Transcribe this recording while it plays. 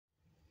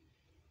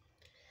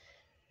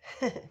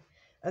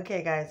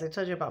Okay, guys, I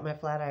told you about my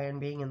flat iron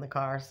being in the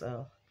car,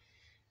 so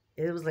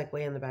it was like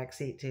way in the back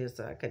seat too,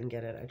 so I couldn't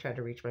get it. I tried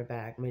to reach my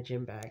bag, my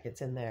gym bag.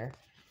 It's in there.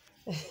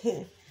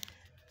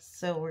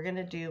 So we're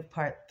gonna do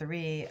part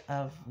 3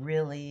 of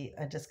really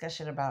a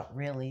discussion about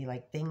really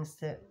like things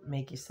that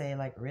make you say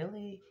like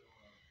really,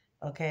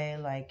 okay,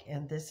 like,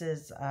 and this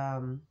is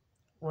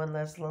one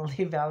less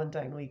lonely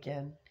Valentine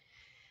weekend.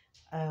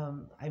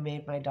 I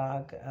made my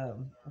dog.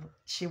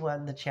 She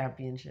won the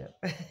championship.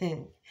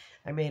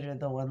 I made her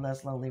the one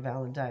less lonely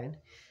Valentine.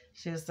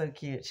 She was so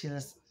cute.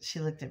 She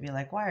looked at me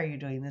like, "Why are you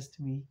doing this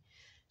to me?"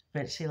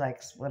 But she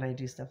likes when I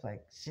do stuff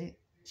like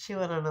she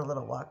went on a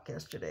little walk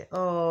yesterday.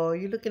 Oh,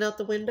 you looking out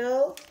the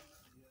window?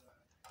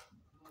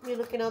 You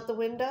looking out the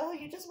window?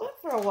 You just went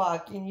for a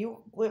walk, and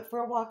you went for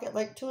a walk at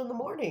like 2 in the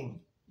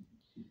morning.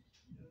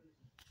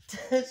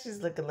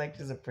 She's looking like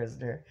she's a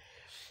prisoner.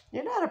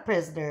 You're not a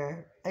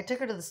prisoner. I took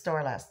her to the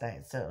store last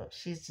night, so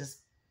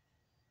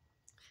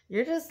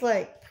you're just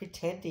like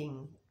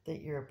pretending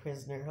that you're a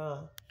prisoner,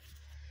 huh?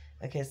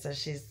 Okay, so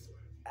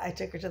I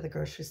took her to the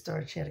grocery store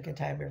and she had a good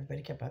time.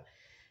 Everybody kept on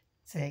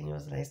saying it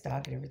was a nice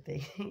dog and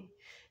everything.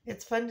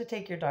 It's fun to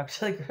take your dog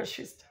to the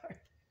grocery store.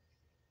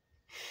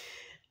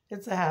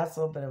 It's a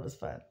hassle, but it was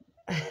fun.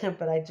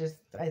 But I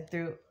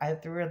threw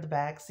her in the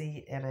back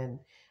seat and then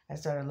I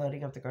started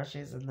loading up the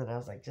groceries and then I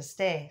was like, just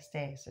stay.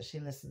 So she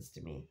listens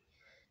to me.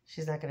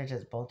 She's not gonna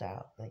just bolt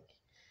out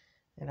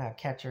and I'll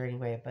catch her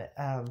anyway. But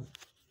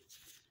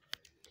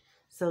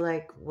so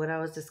like what I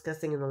was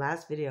discussing in the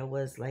last video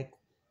was like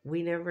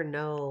we never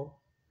know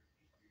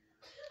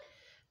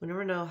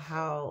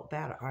how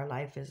bad our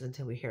life is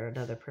until we hear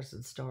another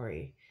person's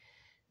story.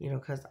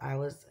 Because I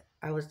was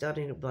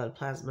donating blood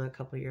plasma a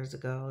couple years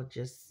ago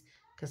just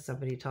because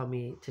somebody told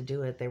me to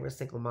do it. They were a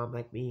single mom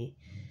like me,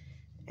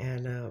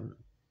 and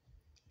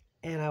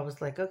I was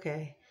like,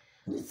 okay.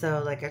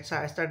 So like I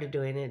started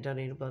doing it,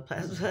 donating blood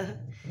plasma.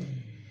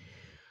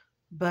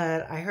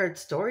 But I heard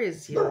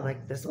stories,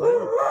 like this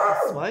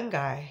one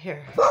guy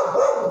here.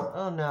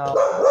 Oh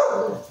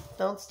no!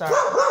 Don't start.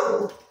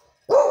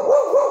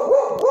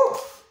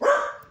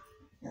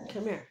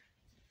 Come here.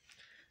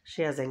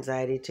 She has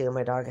anxiety too.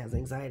 My dog has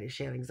anxiety.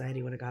 She had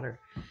anxiety when I got her.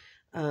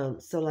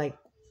 So like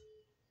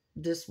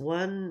this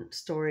one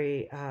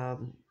story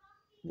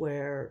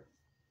where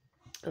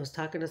I was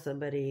talking to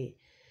somebody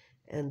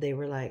and they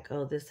were like,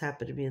 oh, this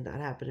happened to me and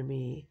that happened to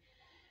me.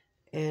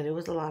 And it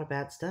was a lot of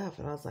bad stuff.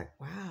 And I was like,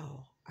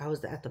 wow. I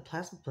was at the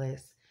plasma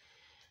place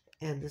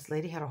and this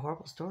lady had a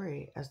horrible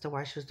story as to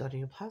why she was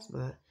donating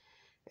plasma.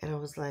 And I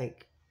was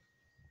like,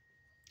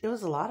 it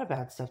was a lot of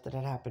bad stuff that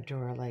had happened to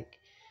her. Like,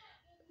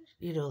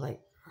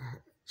 like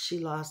she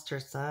lost her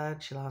son,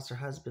 she lost her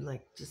husband,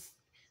 like just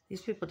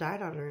these people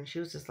died on her and she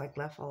was just like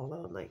left all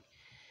alone. Like,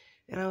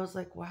 and I was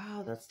like,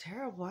 wow, that's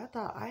terrible. I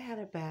thought I had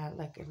it bad.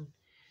 Like, and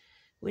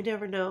we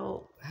never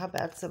know how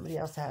bad somebody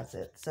else has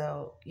it.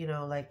 So,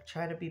 like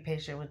try to be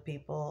patient with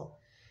people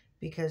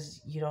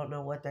because you don't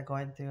know what they're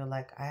going through.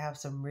 Like, I have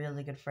some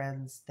really good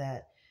friends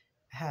that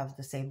have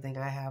the same thing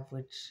I have,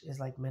 which is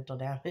like mental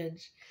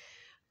damage.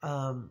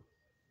 Um,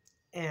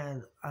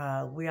 and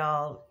we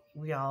all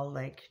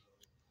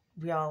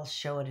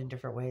show it in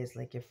different ways.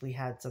 Like if we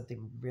had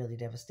something really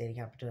devastating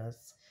happen to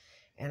us,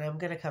 and I'm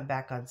going to come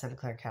back on Santa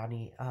Clara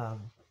County.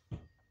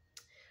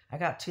 I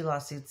got 2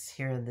 lawsuits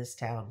here in this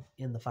town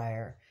in the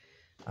fire.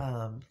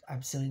 I'm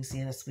suing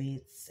Sienna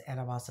Suites, and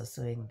I'm also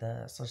suing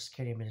the Social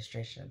Security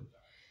Administration,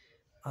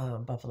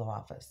 Buffalo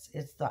office.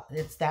 It's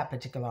that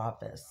particular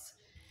office,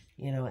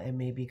 and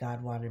maybe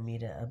God wanted me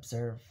to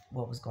observe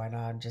what was going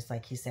on, just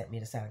like He sent me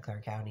to Santa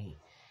Clara County.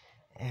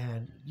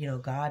 And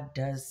God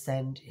does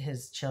send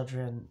His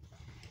children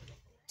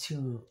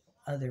to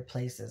other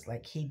places.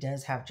 Like He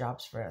does have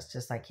jobs for us,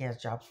 just like He has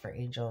jobs for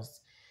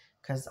angels.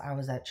 Because I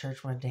was at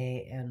church one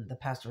day and the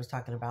pastor was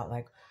talking about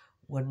like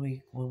when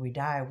we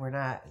die, we're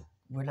not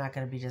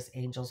going to be just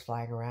angels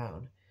flying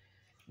around.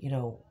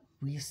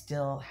 We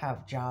still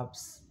have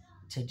jobs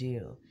to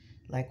do,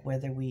 like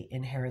whether we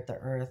inherit the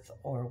earth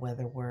or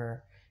whether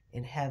we're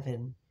in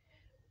heaven,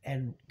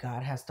 and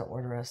God has to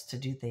order us to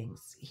do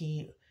things.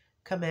 He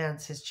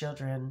commands His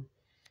children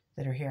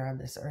that are here on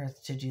this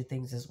earth to do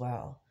things as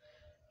well.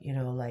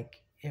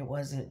 Like it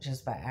wasn't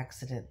just by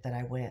accident that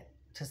I went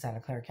to Santa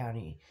Clara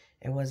County.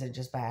 It wasn't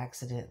just by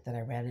accident that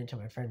I ran into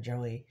my friend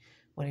Joey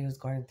when he was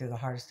going through the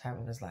hardest time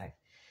of his life.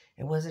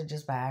 It wasn't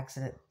just by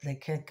accident,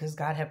 like, because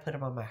God had put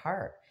him on my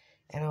heart.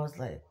 And I was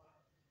like,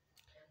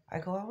 I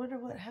wonder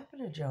what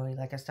happened to Joey.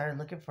 Like I started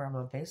looking for him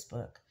on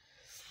Facebook,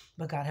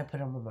 but God had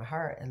put him on my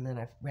heart. And then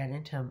I ran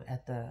into him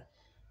at the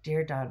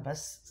Deer Dawn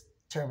bus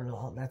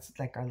terminal. That's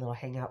like our little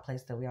hangout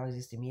place that we always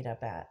used to meet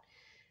up at.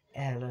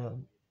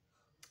 And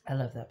I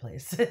love that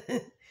place.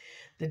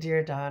 The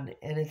Deer Dawn.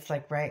 And it's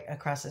like right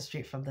across the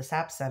street from the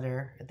SAP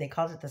Center. They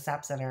called it the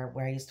SAP Center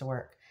where I used to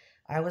work.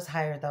 I was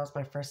hired. That was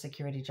my first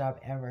security job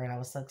ever. And I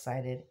was so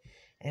excited.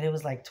 And it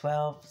was like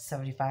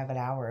 $12.75 an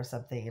hour or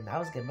something. And that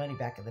was good money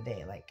back in the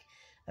day. Like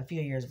a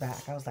few years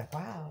back. I was like,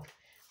 wow,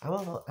 I'm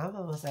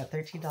almost at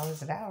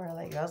 $13 an hour.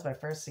 Like that was my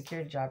first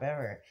security job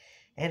ever.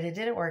 And it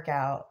didn't work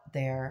out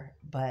there,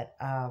 but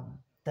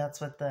that's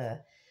what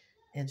the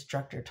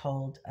instructor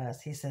told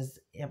us. He says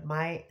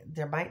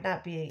there might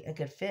not be a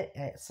good fit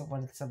at some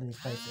of these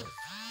places.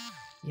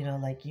 You know,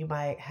 like you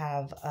might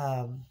have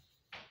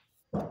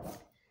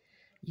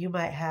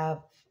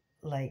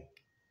like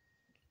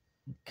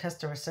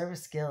customer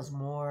service skills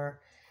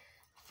more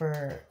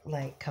for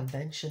like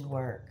convention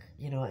work,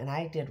 you know, and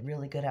I did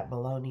really good at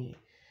Maloney.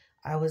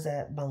 I was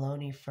at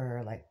Maloney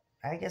for like,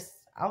 I guess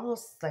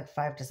almost like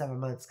 5 to 7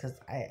 months because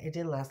it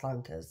didn't last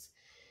long because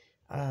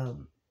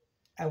um,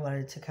 I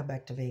wanted to come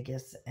back to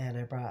Vegas and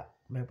I brought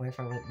my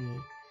boyfriend with me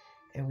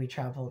and we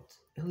traveled.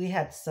 We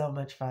had so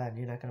much fun.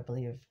 You're not going to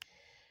believe.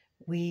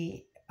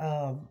 We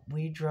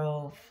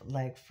drove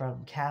like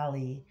from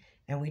Cali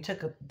and we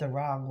took the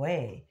wrong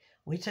way.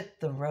 We took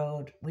the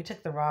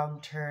wrong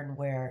turn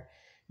where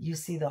you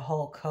see the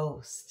whole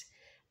coast.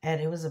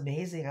 And it was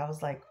amazing. I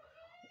was like,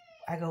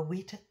 I go,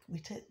 we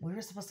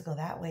were supposed to go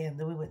that way, and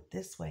then we went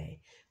this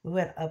way. We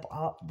went up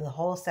all the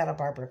whole Santa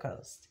Barbara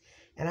coast,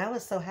 and I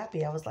was so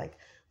happy. I was like,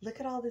 look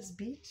at all this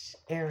beach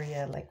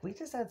area. Like we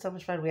just had so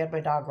much fun. We had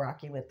my dog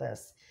Rocky with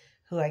us,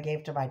 who I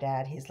gave to my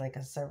dad. He's like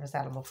a service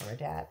animal for my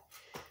dad.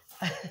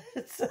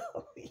 So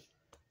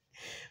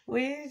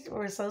we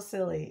were so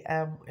silly,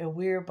 and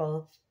we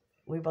both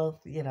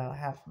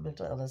have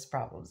mental illness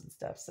problems and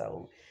stuff.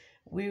 So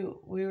we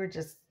were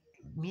just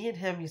me and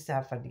him used to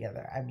have fun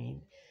together. I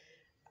mean,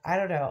 I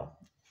don't know.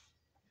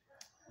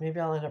 Maybe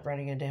I'll end up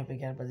running into him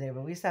again, but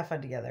we used to have fun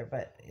together.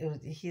 But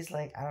he's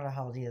like, I don't know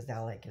how old he is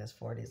now, like in his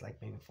 40s,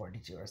 like maybe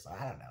 42 or so.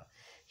 I don't know.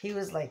 He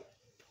was like,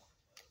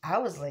 I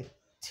was like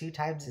 2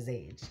 times his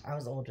age. I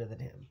was older than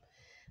him.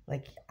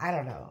 Like, I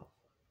don't know.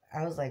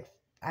 I was like,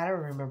 I don't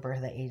remember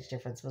the age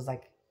difference. It was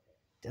like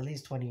at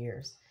least 20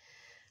 years.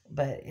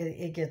 But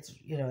it gets,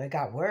 it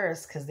got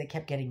worse because they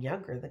kept getting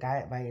younger. The guy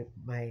at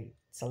my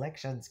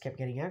selections kept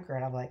getting younger.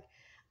 And I'm like,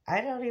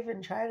 I don't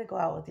even try to go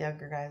out with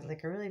younger guys.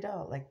 Like, I really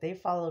don't. Like, they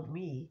followed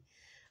me.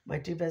 My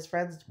 2 best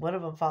friends, one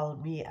of them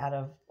followed me out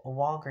of a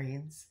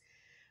Walgreens.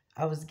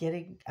 I was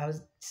trying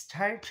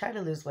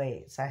to lose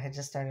weight. So I had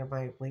just started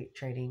my weight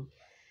training.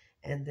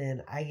 And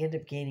then I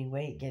ended up gaining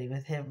weight getting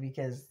with him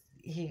because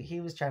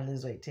he was trying to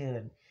lose weight too.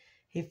 And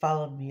he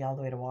followed me all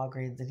the way to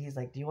Walgreens. And he's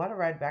like, do you want to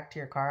ride back to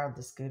your car on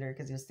the scooter?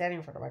 Because he was standing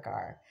in front of my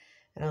car.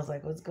 And I was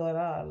like, what's going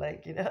on?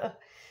 Like,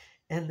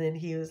 And then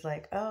he was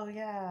like, oh,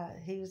 yeah.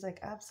 He was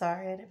like, I'm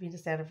sorry. I didn't mean to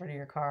stand in front of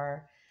your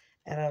car.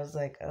 And I was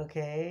like,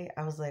 okay.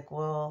 I was like,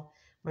 well,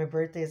 my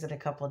birthday's in a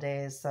couple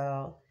days.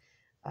 So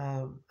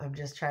I'm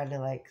just trying to,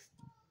 like,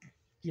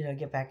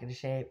 get back into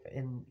shape.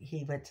 And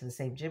he went to the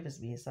same gym as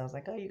me. So I was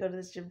like, oh, you go to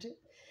this gym too?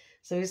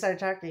 So we started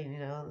talking,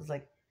 it was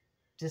like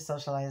just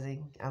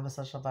socializing. I'm a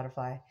social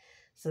butterfly.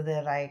 So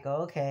then I go,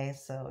 okay.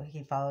 So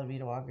he followed me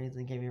to Walgreens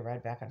and gave me a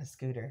ride back on a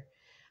scooter.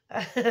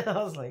 I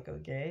was like,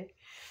 okay.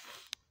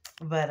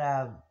 But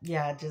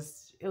yeah,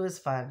 just it was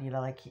fun,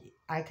 like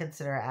I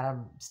consider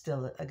Adam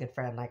still a good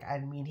friend. Like, I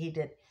mean,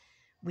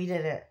 we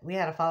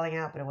had a falling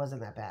out, but it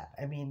wasn't that bad.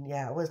 I mean,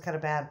 yeah, it was kind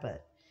of bad,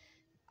 but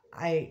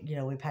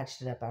we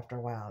patched it up after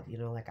a while.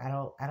 Like I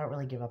don't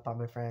really give up on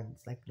my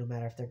friends, like no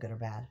matter if they're good or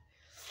bad.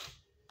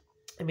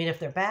 I mean, if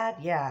they're bad,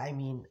 yeah, I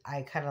mean,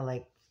 I kind of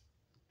like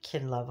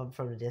can love them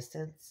from a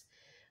distance,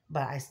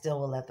 but I still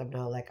will let them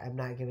know, like, I'm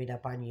not giving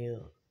up on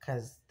you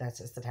because that's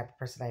just the type of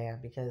person I am.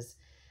 Because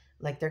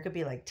like there could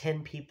be like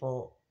 10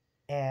 people,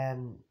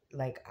 and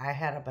like I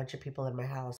had a bunch of people in my house